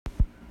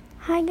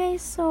Hi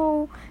guys,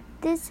 so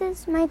this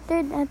is my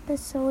third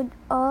episode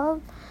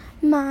of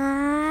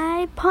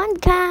my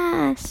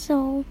podcast.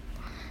 So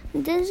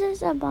this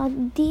is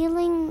about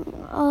dealing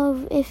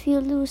of if you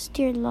lose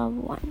your loved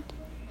one.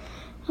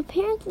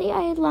 Apparently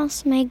I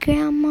lost my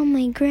grandma,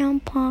 my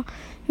grandpa,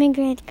 my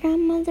great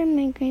grandmother,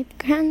 my great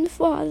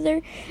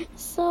grandfather.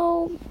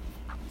 So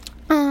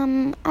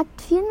at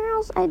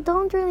funerals I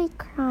don't really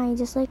cry,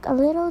 just like a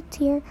little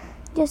tear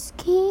just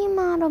came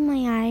out of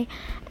my eye,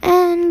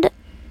 and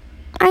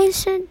I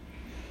said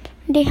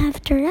they have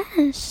to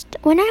rest.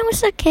 When I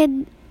was a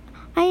kid,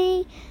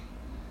 I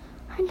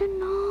don't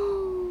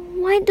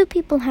know, why do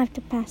people have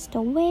to pass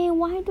away?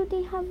 Why do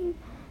they have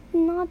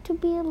not to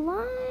be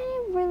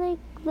alive, or like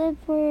live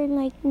for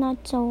like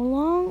not so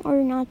long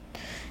or not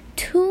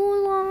too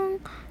long?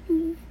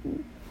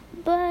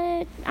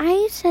 But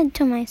I said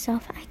to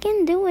myself, I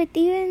can do it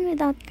even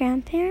without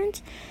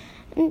grandparents,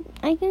 and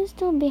I can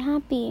still be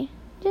happy,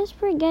 just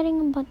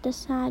forgetting about the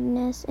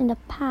sadness in the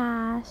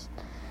past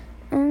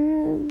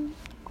and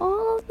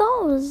all of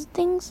those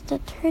things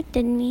that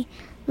hurted me,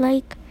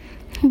 like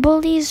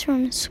bullies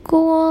from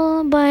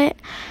school. But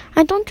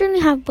I don't really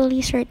have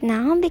bullies right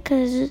now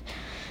because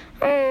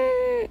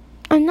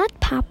I'm not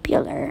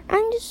popular.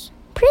 I'm just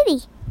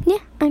pretty. Yeah,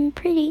 I'm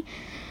pretty.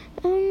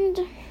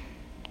 And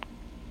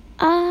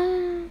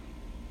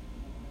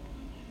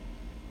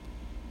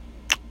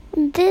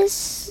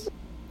this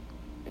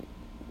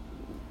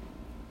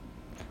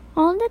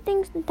all the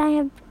things that I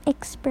have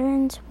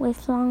experienced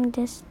with long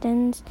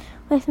distance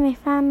with my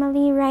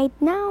family right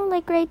now,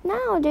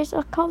 there's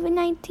a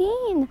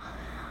COVID-19.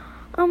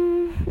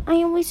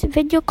 I always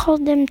video call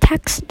them,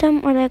 text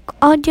them, or like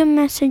audio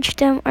message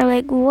them, or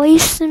like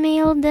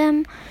voicemail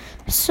them.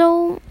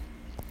 So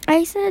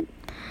I said,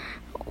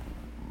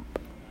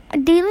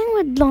 dealing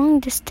with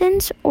long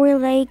distance or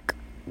like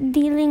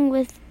dealing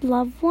with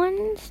loved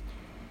ones,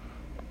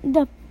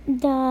 the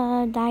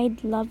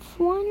died loved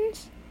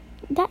ones,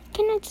 that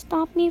cannot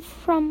stop me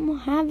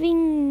from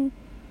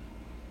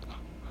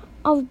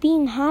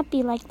being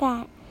happy like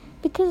that,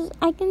 because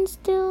I can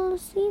still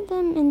see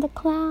them in the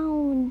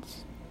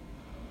clouds.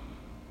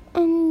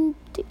 And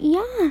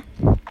yeah,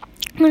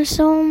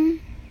 so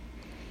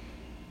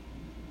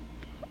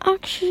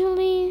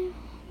actually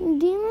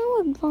dealing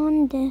with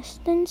long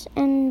distance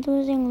and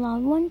losing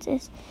loved ones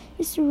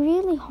is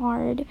really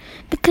hard,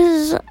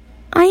 because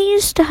I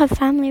used to have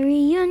family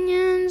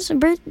reunions,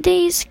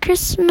 birthdays,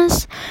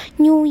 Christmas,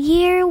 New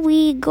Year.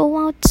 We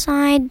go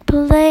outside,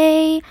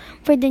 play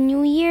for the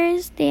New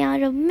Year's, stay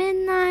out of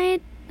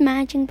midnight,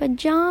 matching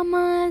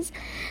pajamas,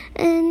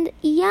 and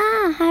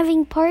yeah,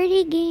 having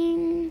party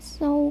games.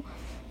 So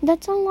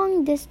that's a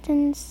long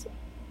distance.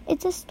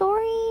 It's a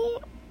story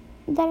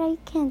that I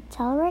can't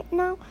tell right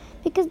now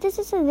because this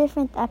is a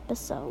different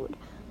episode.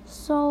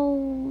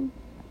 So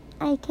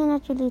I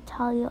cannot really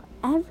tell you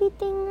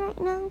everything right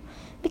now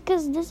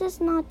because this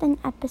is not an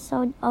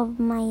episode of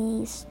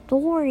my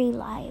story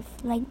life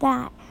like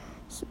that.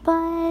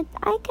 But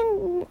I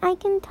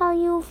can tell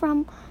you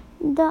from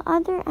the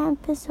other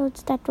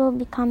episodes that will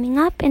be coming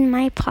up in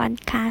my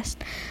podcast.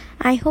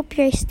 I hope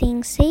you're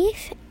staying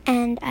safe,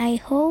 and I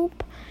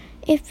hope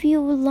if you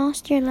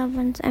lost your loved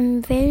ones,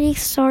 I'm very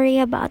sorry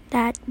about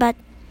that, but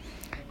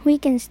we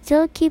can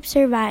still keep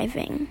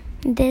surviving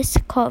this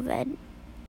COVID.